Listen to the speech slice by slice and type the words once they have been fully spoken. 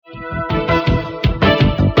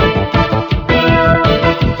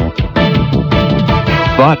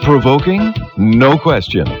Thought-provoking? No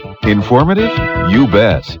question. Informative? You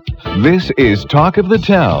bet. This is Talk of the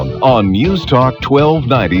Town on News Talk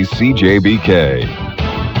 1290 CJBK.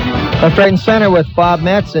 Left, right, and center with Bob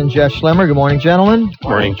Metz and Jeff Schlemmer. Good morning, gentlemen.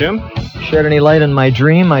 Morning, Jim. Shed any light on my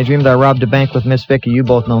dream? I dreamed I robbed a bank with Miss Vicky. You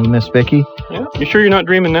both know Miss Vicky. Yeah. You sure you're not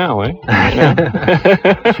dreaming now, eh?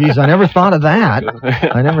 Jeez, I never thought of that.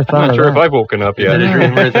 I'm not sure if I've woken up yet. Is it a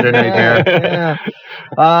dream or is it a nightmare?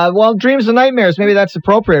 Well, dreams and nightmares. Maybe that's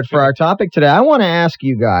appropriate for our topic today. I want to ask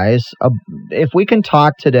you guys if we can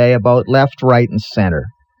talk today about left, right, and center.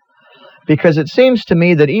 Because it seems to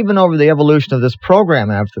me that even over the evolution of this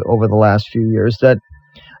program over the last few years, that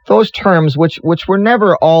those terms, which were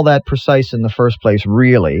never all that precise in the first place,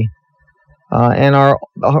 really, and are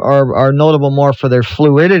notable more for their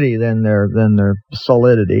fluidity than their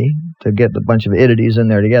solidity, to get a bunch of idities in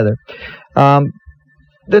there together,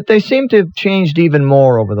 that they seem to have changed even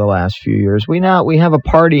more over the last few years. We have a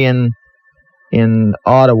party in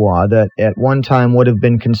Ottawa that at one time would have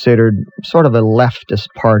been considered sort of a leftist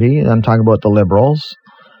party. I'm talking about the Liberals,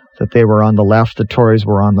 that they were on the left, the Tories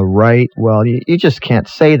were on the right. Well, you just can't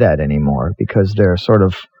say that anymore because they're sort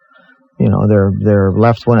of, they're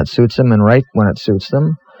left when it suits them and right when it suits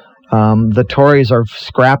them. The Tories are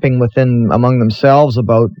scrapping among themselves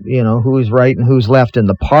about, who's right and who's left in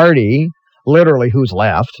the party, literally who's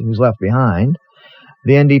left behind.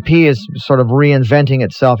 The NDP is sort of reinventing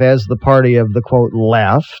itself as the party of the, quote,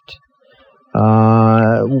 left.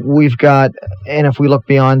 We've got, and if we look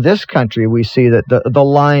beyond this country, we see that the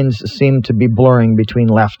lines seem to be blurring between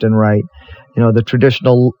left and right. The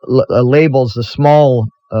traditional labels, the small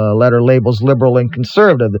letter labels, liberal and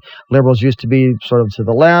conservative. The liberals used to be sort of to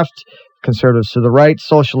the left, conservatives to the right,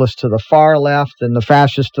 socialists to the far left, and the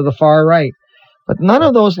fascists to the far right. But none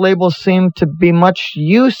of those labels seem to be much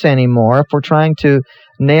use anymore if we're trying to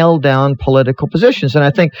nail down political positions. And I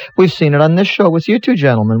think we've seen it on this show with you two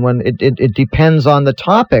gentlemen, when it depends on the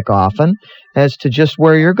topic often as to just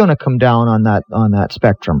where you're going to come down on that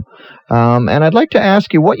spectrum. And I'd like to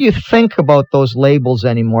ask you what you think about those labels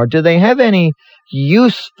anymore. Do they have any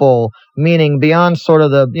useful meaning beyond sort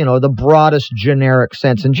of the broadest generic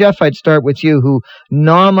sense? And Jeff, I'd start with you, who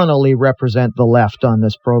nominally represent the left on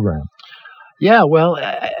this program. Yeah, well,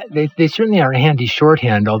 they certainly are a handy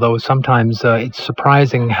shorthand, although sometimes it's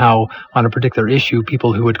surprising how, on a particular issue,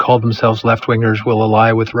 people who would call themselves left-wingers will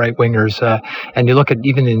ally with right-wingers. And you look at,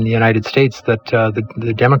 even in the United States, that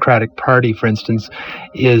the Democratic Party, for instance,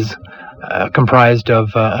 is comprised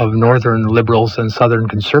of northern liberals and southern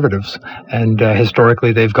conservatives, and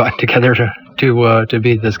historically they've gotten together to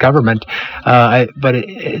be this government. But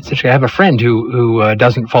it's interesting. I have a friend who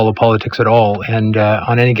doesn't follow politics at all, and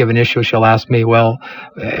on any given issue, she'll ask me, "Well,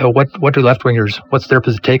 what do left-wingers? What's their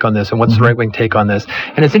take on this, and what's the right-wing take on this?"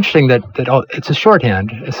 And it's interesting that it's a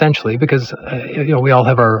shorthand essentially, because we all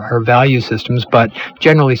have our value systems, but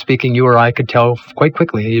generally speaking, you or I could tell quite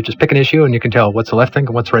quickly. You just pick an issue, and you can tell what's the left think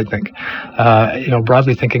and what's the right think.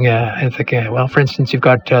 Broadly thinking, well, for instance, you've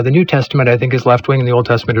got the New Testament, I think, is left-wing, and the Old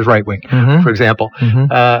Testament is right-wing, for example.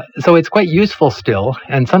 So it's quite useful still,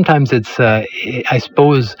 and sometimes it's, I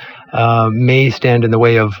suppose, may stand in the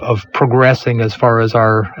way of progressing as far as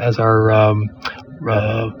our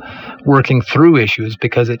working through issues,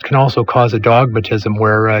 because it can also cause a dogmatism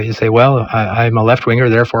where you say, well, I'm a left-winger,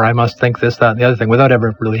 therefore I must think this, that, and the other thing, without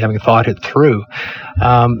ever really having thought it through.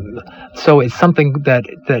 So it's something that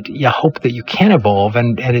you hope that you can evolve,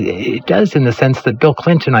 and it does, in the sense that Bill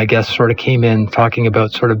Clinton, I guess, sort of came in talking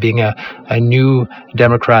about sort of being a new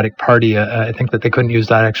Democratic Party. I think that they couldn't use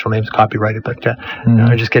that actual name, it's copyrighted, but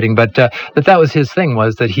I'm just kidding. But that was his thing,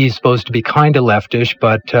 was that he's supposed to be kind of leftish,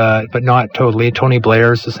 but not totally. Tony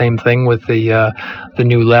Blair's the same thing with the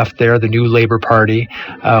new left there, the new Labour Party,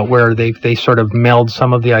 where they sort of meld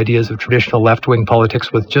some of the ideas of traditional left-wing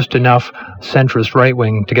politics with just enough centrist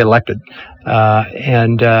right-wing to get elected.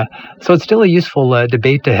 So it's still a useful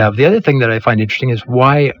debate to have. The other thing that I find interesting is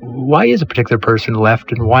why is a particular person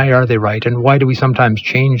left and why are they right, and why do we sometimes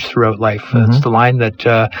change throughout life? It's the line that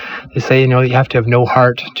they say, you have to have no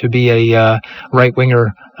heart to be a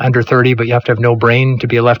right-winger under 30, but you have to have no brain to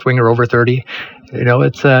be a left-winger over 30.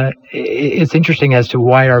 It's interesting as to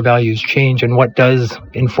why our values change and what does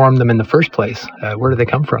inform them in the first place. Where do they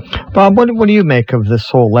come from? Bob, what do you make of this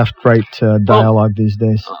whole left-right dialogue these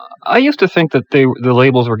days? I used to think that the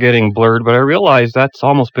labels were getting blurred, but I realized that's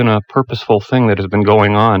almost been a purposeful thing that has been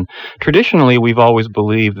going on. Traditionally, we've always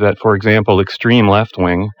believed that, for example, extreme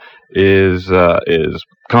left-wing is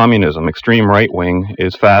communism, extreme right-wing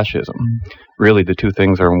is fascism. really the two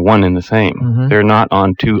things are one and the same. Mm-hmm. They're not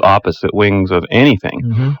on two opposite wings of anything.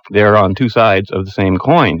 Mm-hmm. They're on two sides of the same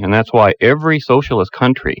coin. And that's why every socialist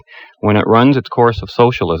country, when it runs its course of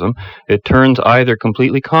socialism, it turns either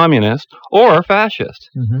completely communist or fascist.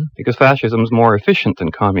 Mm-hmm. Because fascism is more efficient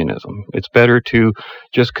than communism. It's better to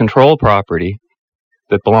just control property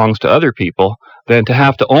that belongs to other people than to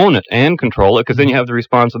have to own it and control it, because then you have the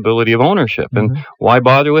responsibility of ownership. Mm-hmm. And why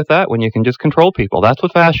bother with that when you can just control people? That's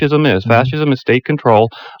what fascism is. Mm-hmm. Fascism is state control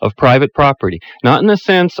of private property, not in the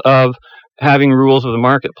sense of having rules of the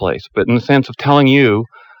marketplace, but in the sense of telling you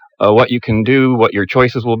what you can do, what your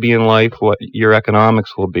choices will be in life, what your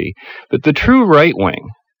economics will be. But the true right wing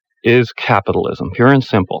is capitalism, pure and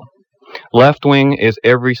simple. Left wing is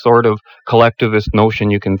every sort of collectivist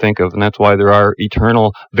notion you can think of, and that's why there are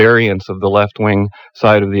eternal variants of the left wing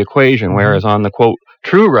side of the equation, whereas on the, quote,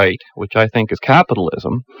 true right, which I think is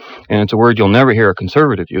capitalism, and it's a word you'll never hear a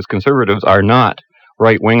conservative use. Conservatives are not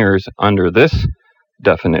right-wingers under this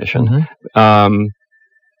definition. Mm-hmm.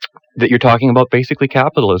 That you're talking about basically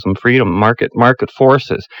capitalism, freedom, market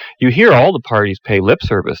forces. You hear all the parties pay lip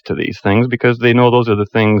service to these things because they know those are the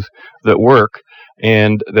things that work,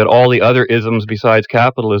 and that all the other isms besides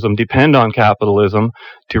capitalism depend on capitalism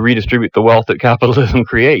to redistribute the wealth that capitalism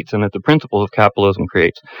creates and that the principles of capitalism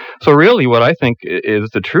creates. So really what I think is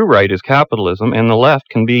the true right is capitalism, and the left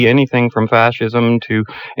can be anything from fascism to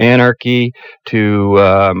anarchy to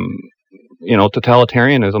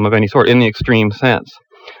totalitarianism of any sort in the extreme sense.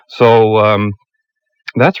 So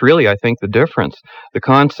that's really, I think, the difference. The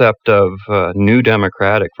concept of new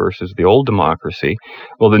democratic versus the old democracy.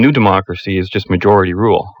 Well, the new democracy is just majority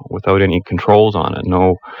rule without any controls on it,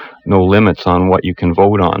 no limits on what you can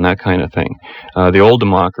vote on, that kind of thing. The old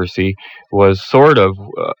democracy was sort of,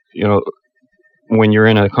 when you're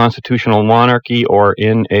in a constitutional monarchy or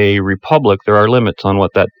in a republic, there are limits on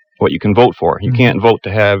what you can vote for. You can't vote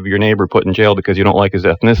to have your neighbor put in jail because you don't like his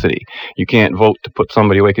ethnicity. You can't vote to put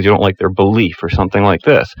somebody away because you don't like their belief or something like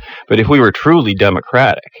this. But if we were truly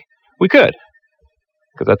democratic, we could.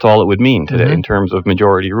 Because that's all it would mean today in terms of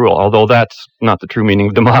majority rule, although that's not the true meaning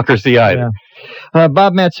of democracy either. Yeah.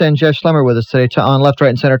 Bob Metz and Jeff Schlemmer with us today on Left, Right,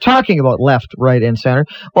 and Center, talking about left, right, and center.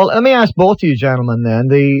 Well, let me ask both of you gentlemen then,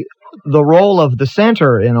 the role of the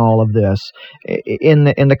center in all of this. In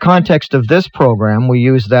the context of this program, we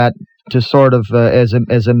use that to sort of as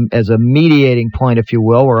a mediating point, if you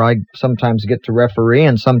will, where I sometimes get to referee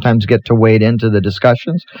and sometimes get to wade into the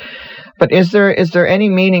discussions. But is there any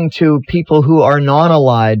meaning to people who are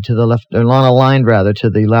non-aligned to the left, or non-aligned rather, to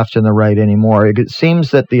the left and the right anymore? It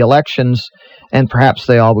seems that the elections, and perhaps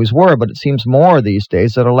they always were, but it seems more these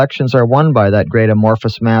days that elections are won by that great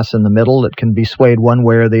amorphous mass in the middle that can be swayed one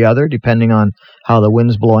way or the other, depending on how the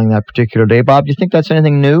wind's blowing that particular day. Bob, do you think that's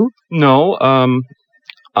anything new? No,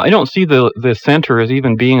 I don't see the center as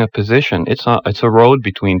even being a position. It's a road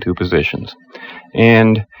between two positions.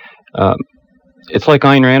 And it's like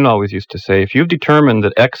Ayn Rand always used to say, if you've determined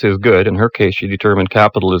that X is good, in her case she determined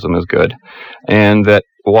capitalism is good, and that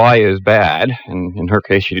Y is bad, and in her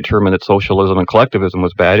case she determined that socialism and collectivism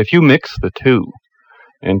was bad, if you mix the two,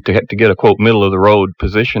 and to get a, quote, middle-of-the-road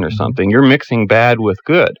position or something, you're mixing bad with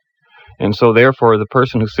good. And so, therefore, the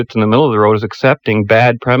person who sits in the middle of the road is accepting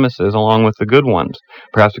bad premises along with the good ones,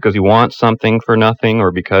 perhaps because he wants something for nothing,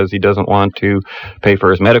 or because he doesn't want to pay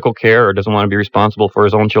for his medical care, or doesn't want to be responsible for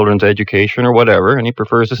his own children's education, or whatever, and he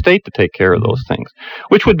prefers the state to take care of those things,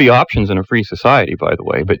 which would be options in a free society, by the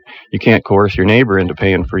way, but you can't coerce your neighbor into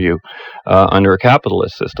paying for you under a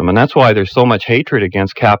capitalist system. And that's why there's so much hatred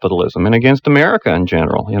against capitalism and against America in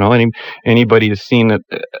general. Anybody is seen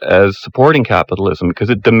as supporting capitalism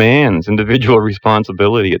because it demands individual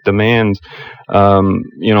responsibility. It demands,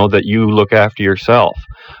 that you look after yourself.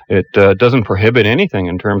 It doesn't prohibit anything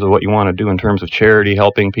in terms of what you want to do in terms of charity,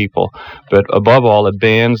 helping people. But above all, it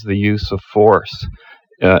bans the use of force,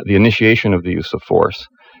 the initiation of the use of force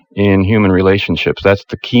in human relationships. That's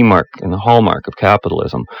the key mark and the hallmark of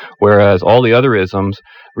capitalism. Whereas all the other isms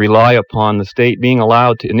rely upon the state being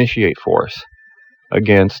allowed to initiate force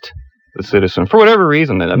against the citizen for whatever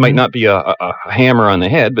reason. That might not be a hammer on the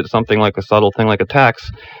head, but something like a subtle thing like a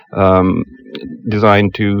tax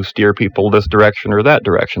designed to steer people this direction or that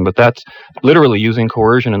direction. But that's literally using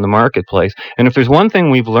coercion in the marketplace. And if there's one thing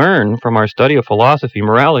we've learned from our study of philosophy,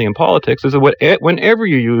 morality, and politics, is that whenever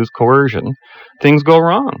you use coercion, things go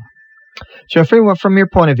wrong. Jeffrey, well, from your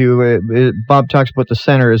point of view, Bob talks about the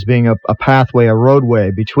center as being a pathway, a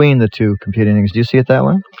roadway between the two competing things. Do you see it that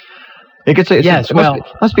way? It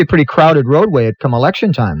must be a pretty crowded roadway at come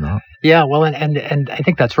election time, though. Yeah, well, and I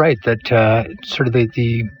think that's right, that sort of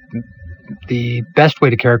the the best way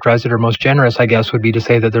to characterize it, or most generous, I guess, would be to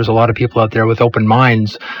say that there's a lot of people out there with open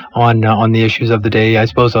minds on the issues of the day. I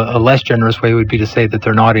suppose a less generous way would be to say that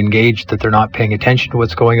they're not engaged, that they're not paying attention to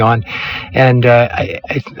what's going on. And I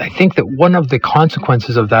think that one of the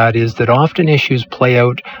consequences of that is that often issues play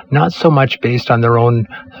out not so much based on their own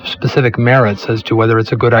specific merits as to whether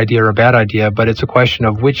it's a good idea or a bad idea, but it's a question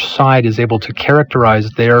of which side is able to characterize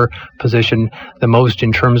their position the most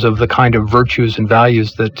in terms of the kind of virtues and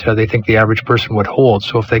values that they think the average person would hold.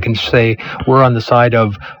 So if they can say, we're on the side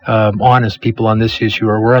of honest people on this issue,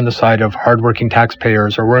 or we're on the side of hardworking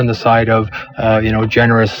taxpayers, or we're on the side of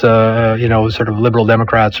generous sort of liberal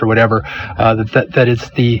Democrats or whatever, that it's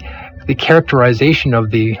the characterization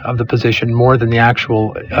of the position more than the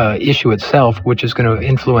actual issue itself, which is going to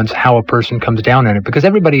influence how a person comes down on it. Because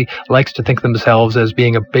everybody likes to think of themselves as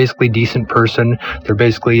being a basically decent person. They're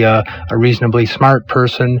basically a reasonably smart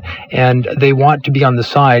person, and they want to be on the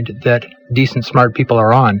side that decent, smart people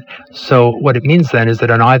are on. So what it means then is that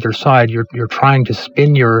on either side, you're trying to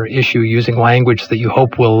spin your issue using language that you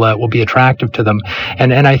hope will be attractive to them.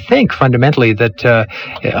 And I think fundamentally that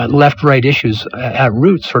left-right issues at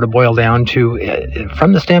root sort of boil down to,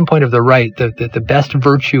 from the standpoint of the right, the best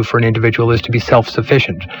virtue for an individual is to be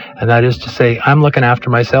self-sufficient. And that is to say, I'm looking after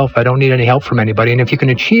myself. I don't need any help from anybody. And if you can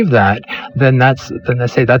achieve that, then I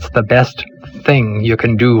say that's the best thing you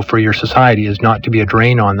can do for your society, is not to be a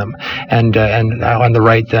drain on them. And on the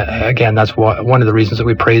right, again, that's one of the reasons that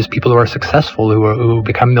we praise people who are successful, who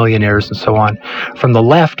become millionaires and so on. From the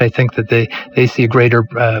left, I think that they see a greater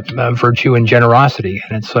virtue in generosity.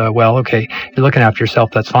 And it's, okay, you're looking after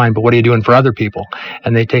yourself, that's fine, but what are you doing for other people?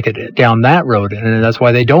 And they take it down that road. And that's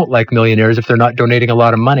why they don't like millionaires if they're not donating a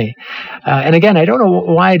lot of money. And again, I don't know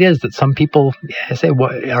why it is that some people say,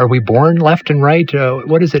 are we born left and right?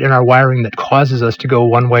 What is it in our wiring that causes us to go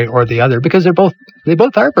one way or the other? Because they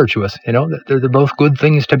both are virtuous, they're both good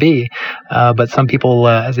things to be. But some people,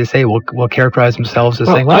 as they say, will characterize themselves as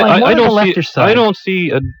saying, I don't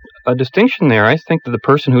see a distinction there. I think that the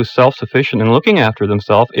person who's self-sufficient and looking after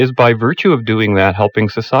themselves is, by virtue of doing that, helping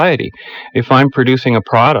society. If I'm producing a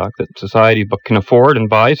product that society can afford and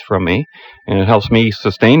buys from me, and it helps me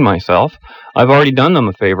sustain myself, I've already done them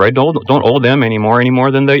a favor. I don't owe them any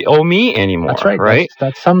more than they owe me anymore. That's right. Right?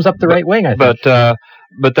 That sums up the right wing, I think.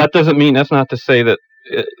 But that doesn't mean, that's not to say that.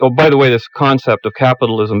 By the way, this concept of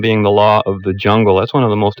capitalism being the law of the jungle, that's one of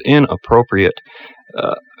the most inappropriate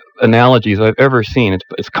analogies I've ever seen.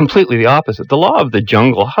 It's completely the opposite. The law of the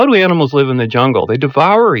jungle. How do animals live in the jungle? They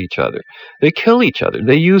devour each other. They kill each other.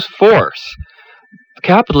 They use force.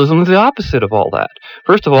 Capitalism is the opposite of all that.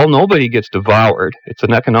 First of all, nobody gets devoured. It's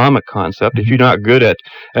an economic concept. If you're not good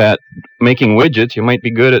at making widgets, you might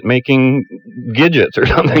be good at making gidgets or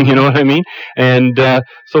something, you know what I mean? And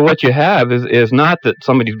so what you have is not that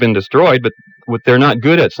somebody's been destroyed, but they're not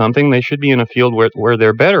good at something, they should be in a field where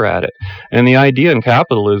they're better at it. And the idea in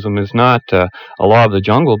capitalism is not a law of the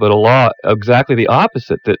jungle, but a law exactly the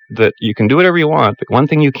opposite, that you can do whatever you want, but one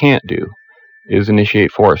thing you can't do is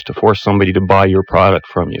initiate force, to force somebody to buy your product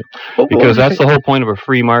from you. Because that's the whole point of a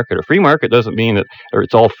free market. A free market doesn't mean that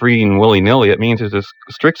it's all free and willy-nilly. It means there's a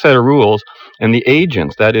strict set of rules, and the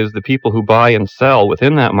agents, that is, the people who buy and sell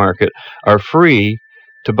within that market, are free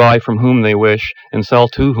to buy from whom they wish and sell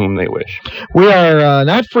to whom they wish. We are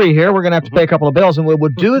not free here. We're going to have to pay a couple of bills, and we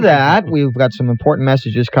will do that. We've got some important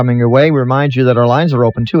messages coming your way. We remind you that our lines are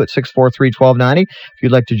open, too, at 643-1290. If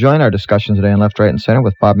you'd like to join our discussion today on Left, Right, and Center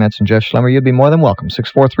with Bob Metz and Jeff Schlemmer, you'd be more than welcome.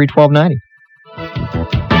 643-1290.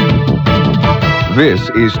 This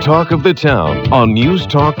is Talk of the Town on News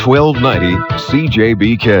Talk 1290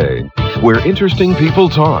 CJBK, where interesting people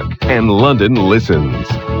talk and London listens.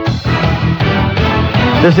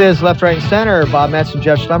 This is Left, Right, and Center. Bob Metz and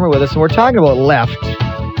Jeff Schlemmer with us, and we're talking about left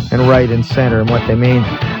and right and center and what they mean.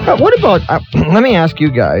 What about, let me ask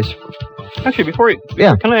you guys. Actually,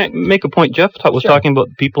 Yeah. Can I make a point? Jeff was talking about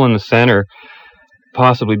people in the center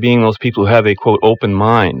possibly being those people who have a, quote, open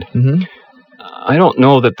mind. Mm-hmm. I don't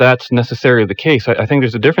know that that's necessarily the case. I think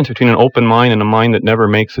there's a difference between an open mind and a mind that never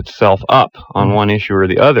makes itself up on one issue or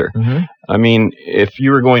the other. Mm-hmm. I mean, if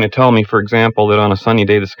you were going to tell me, for example, that on a sunny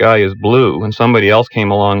day the sky is blue, and somebody else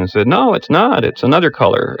came along and said, no, it's not, it's another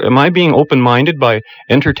color, am I being open-minded by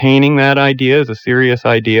entertaining that idea as a serious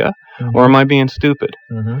idea? Mm-hmm. Or am I being stupid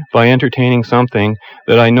by entertaining something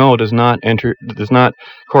that I know does not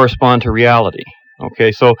correspond to reality?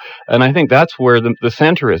 Okay, so, and I think that's where the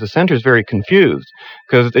center is. The center is very confused,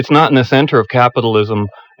 because it's not in the center of capitalism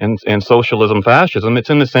and socialism, fascism.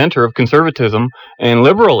 It's in the center of conservatism and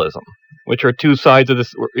liberalism, which are two sides of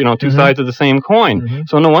this, sides of the same coin. Mm-hmm.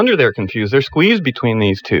 So no wonder they're confused. They're squeezed between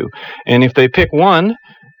these two. And if they pick one,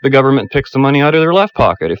 the government picks the money out of their left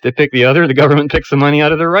pocket. If they pick the other, the government picks the money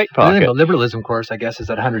out of their right The thing pocket. about liberalism, of course, I guess, is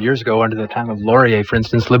that 100 years ago, under the time of Laurier, for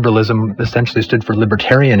instance, liberalism essentially stood for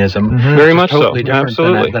libertarianism. Very much totally so, different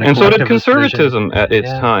absolutely. than a And so did collectivist conservatism vision. at its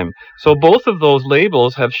Yeah. time. So both of those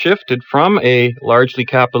labels have shifted from a largely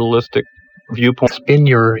capitalistic viewpoint Spin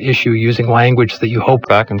your issue using language that you hope.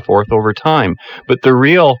 back and forth over time. But the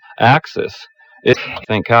real axis is, I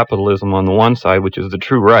think, capitalism on the one side, which is the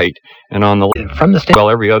true right, and on the left, From the state, well,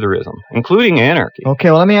 every otherism, including anarchy. Okay,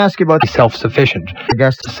 well, let me ask you about be self-sufficient. I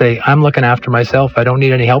guess To say, I'm looking after myself, I don't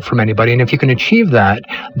need any help from anybody. And if you can achieve that,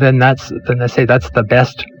 then I say that's the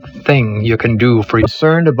best thing you can do for you.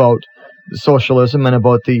 concerned about socialism and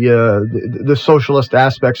about the socialist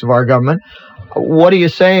aspects of our government. What do you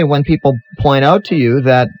say when people point out to you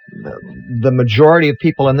that the majority of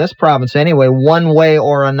people in this province, anyway, one way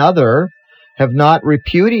or another, have not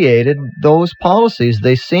repudiated those policies?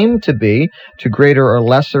 They seem to be, to greater or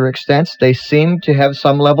lesser extents, they seem to have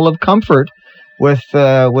some level of comfort with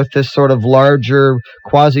this sort of larger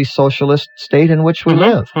quasi-socialist state in which we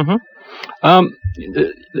live.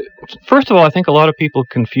 First of all, I think a lot of people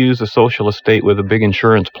confuse a socialist state with a big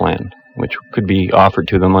insurance plan, which could be offered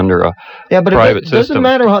to them under a Yeah, but private it doesn't system.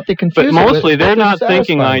 matter how they confuse But it. mostly, It they're not doesn't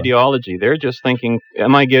thinking satisfy them. ideology. They're just thinking,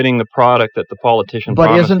 am I getting the product that the politician But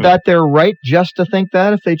promised isn't me? that their right just to think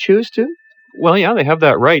that if they choose to? Well, yeah, they have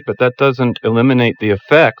that right, but that doesn't eliminate the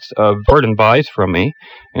effects of Gordon buys from me,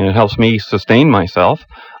 and it helps me sustain myself.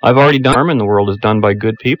 I've already done harm in the world is done by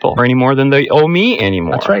good people, or any more than they owe me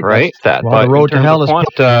anymore. That's right. Right? That. Well, the But road in to terms hell of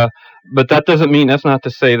is but that doesn't mean, that's not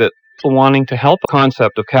to say that people wanting to help the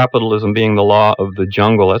concept of capitalism being the law of the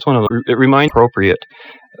jungle. That's one of the, it reminds appropriate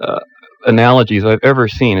analogies I've ever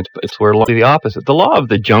seen. It's where the opposite. The law of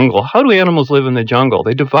the jungle. How do animals live in the jungle?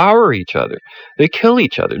 They devour each other. They kill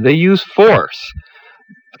each other. They use force.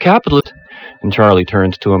 Capitalist. And Charlie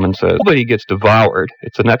turns to him and says, nobody gets devoured.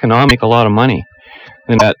 It's an economic, a lot of money.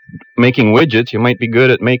 And at making widgets, you might be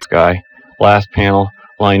good at make guy. Last panel,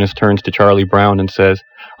 Linus turns to Charlie Brown and says,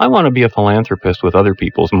 I want to be a philanthropist with other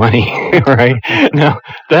people's money, right? Now,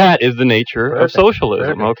 that is the nature of Perfect.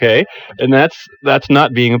 socialism, Perfect. okay? And that's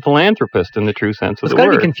not being a philanthropist in the true sense of It's the got to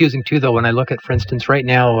word. be confusing too, though. When I look at, for instance, right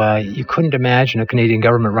now, you couldn't imagine a Canadian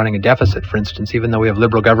government running a deficit, for instance, even though we have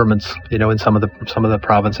liberal governments, in some of the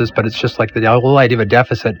provinces. But it's just like the whole idea of a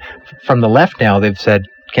deficit. From the left now, they've said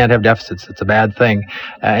can't have deficits; it's a bad thing.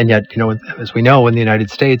 And yet, as we know in the United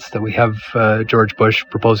States, that we have George Bush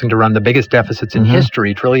proposing to run the biggest deficits in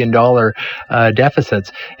history, $1 trillion deficits,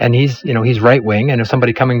 and he's right wing. And if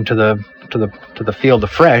somebody coming to the field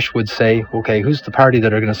afresh would say, okay, who's the party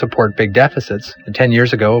that are going to support big deficits? And 10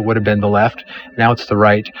 years ago, it would have been the left. Now it's the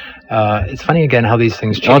right. It's funny again how these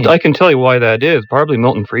things change. I can tell you why that is. Probably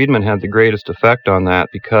Milton Friedman had the greatest effect on that,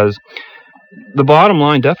 because the bottom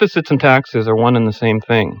line, deficits and taxes are one and the same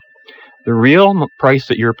thing. The real price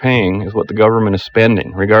that you're paying is what the government is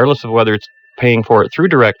spending, regardless of whether it's paying for it through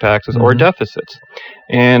direct taxes or deficits.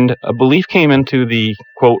 And a belief came into the,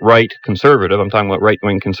 quote, right conservative, I'm talking about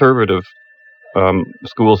right-wing conservative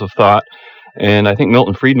schools of thought, and I think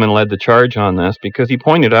Milton Friedman led the charge on this, because he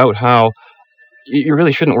pointed out how you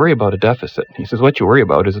really shouldn't worry about a deficit. He says what you worry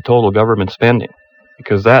about is the total government spending,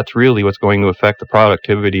 because that's really what's going to affect the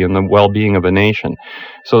productivity and the well-being of a nation.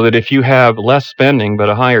 So that if you have less spending but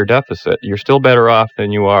a higher deficit, you're still better off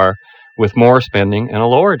than you are with more spending and a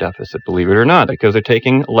lower deficit, believe it or not, because they're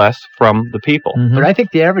taking less from the people. But I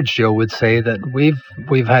think the average Joe would say that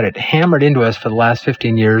we've had it hammered into us for the last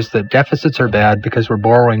 15 years that deficits are bad because we're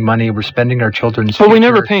borrowing money, we're spending our children's But we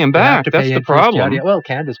future, never pay them we have back. to That's pay the interest, problem. yada, yada. Well,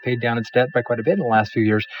 Canada's paid down its debt by quite a bit in the last few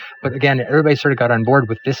years. But again, everybody sort of got on board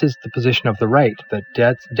with this is the position of the right,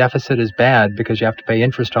 that deficit is bad because you have to pay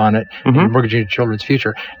interest on it and you're mortgaging your children's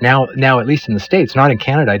future. Now, at least in the States, not in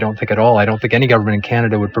Canada, I don't think at all. I don't think any government in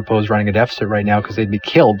Canada would propose running a deficit right now because they'd be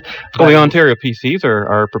killed. Well, the Ontario PCs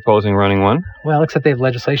are proposing running one. Well, except they have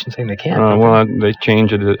legislation saying they can't. don't they? Well, they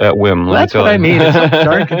change it at whim. let me That's tell what I you. mean. It's so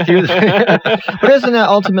darn confusing. But isn't that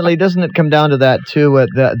ultimately? Doesn't it come down to that too?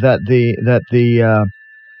 That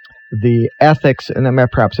the ethics, and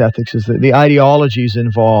perhaps ethics is the ideologies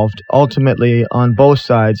involved ultimately on both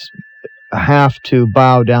sides have to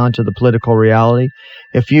bow down to the political reality.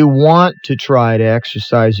 If you want to try to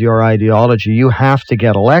exercise your ideology, you have to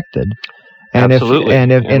get elected. And Absolutely.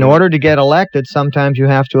 if in order to get elected, sometimes you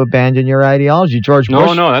have to abandon your ideology. George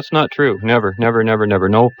Bush. No, that's not true. Never.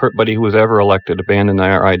 Nobody who was ever elected abandoned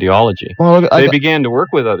their ideology. Well, They began to work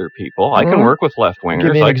with other people. I can work with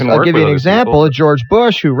left-wingers. I'll give you an example. George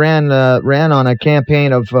Bush, who ran on a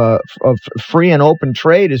campaign of free and open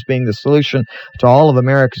trade as being the solution to all of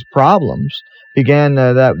America's problems, began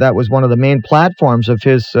that was one of the main platforms of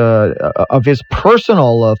his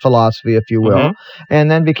personal philosophy, if you will, and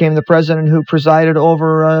then became the president who presided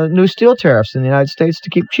over new steel tariffs in the United States to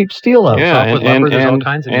keep cheap steel out. Yeah,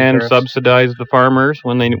 and subsidized the farmers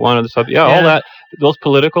when they wanted to all that. Those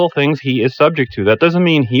political things he is subject to. That doesn't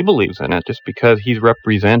mean he believes in it, just because he's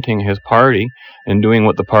representing his party and doing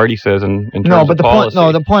what the party says in terms of policy.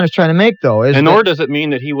 The point I was trying to make, though, is nor does it mean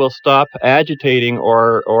that he will stop agitating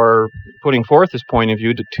or putting forth his point of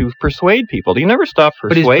view to persuade people. He never stopped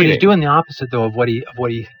persuading. But he's doing the opposite, though, of what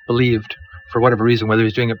he believed. For whatever reason, whether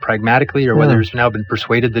he's doing it pragmatically or whether he's now been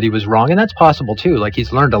persuaded that he was wrong, and that's possible too. Like,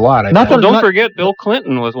 he's learned a lot. Don't forget, Bill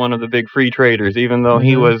Clinton was one of the big free traders, even though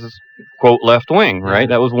he was, quote, left wing, right?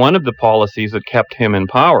 That was one of the policies that kept him in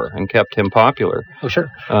power and kept him popular. Oh, sure.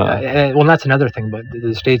 Well, that's another thing. But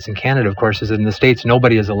the States and Canada, of course, is in the States,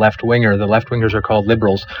 nobody is a left winger. The left wingers are called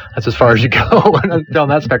liberals. That's as far as you go on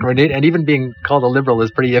that spectrum. And even being called a liberal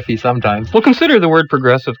is pretty iffy sometimes. Well, consider the word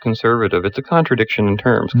progressive conservative. It's a contradiction in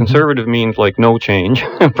terms. Conservative means like no change.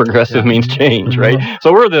 Progressive means change, right?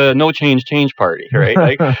 So we're the no change party, right?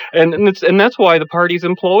 Like, and that's why the party's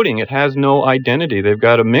imploding. It has no identity. They've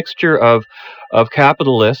got a mixture of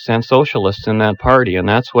capitalists and socialists in that party, and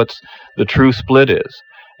that's what the true split is.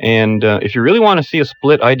 And if you really want to see a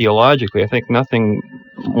split ideologically, I think nothing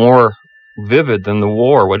more vivid than the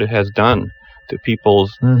war, what it has done to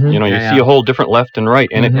people's, you see a whole different left and right,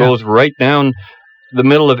 and it goes right down the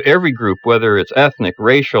middle of every group, whether it's ethnic,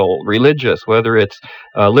 racial, religious, whether it's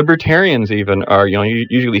libertarians even are, you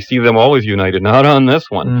usually see them always united, not on this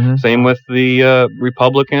one. Same with the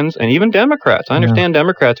Republicans and even Democrats. I understand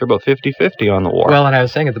Democrats are about 50-50 on the war. Well, and I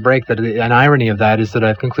was saying at the break that an irony of that is that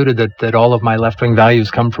I've concluded that all of my left-wing values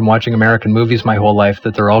come from watching American movies my whole life,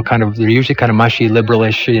 that they're usually kind of mushy,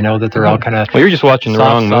 liberalish, that they're all kind of... Well, you're just watching the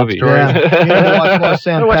wrong movie. Yeah. You need to watch more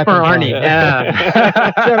Sam Peck. Watch more Arnie.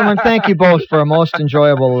 Yeah. Gentlemen, thank you both for a most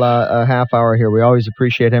enjoyable half hour here. We always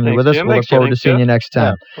appreciate him with us. Jim. We'll look forward to seeing you next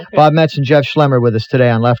time. Okay. Bob Metz and Jeff Schlemmer with us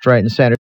today on Left, Right, and Center.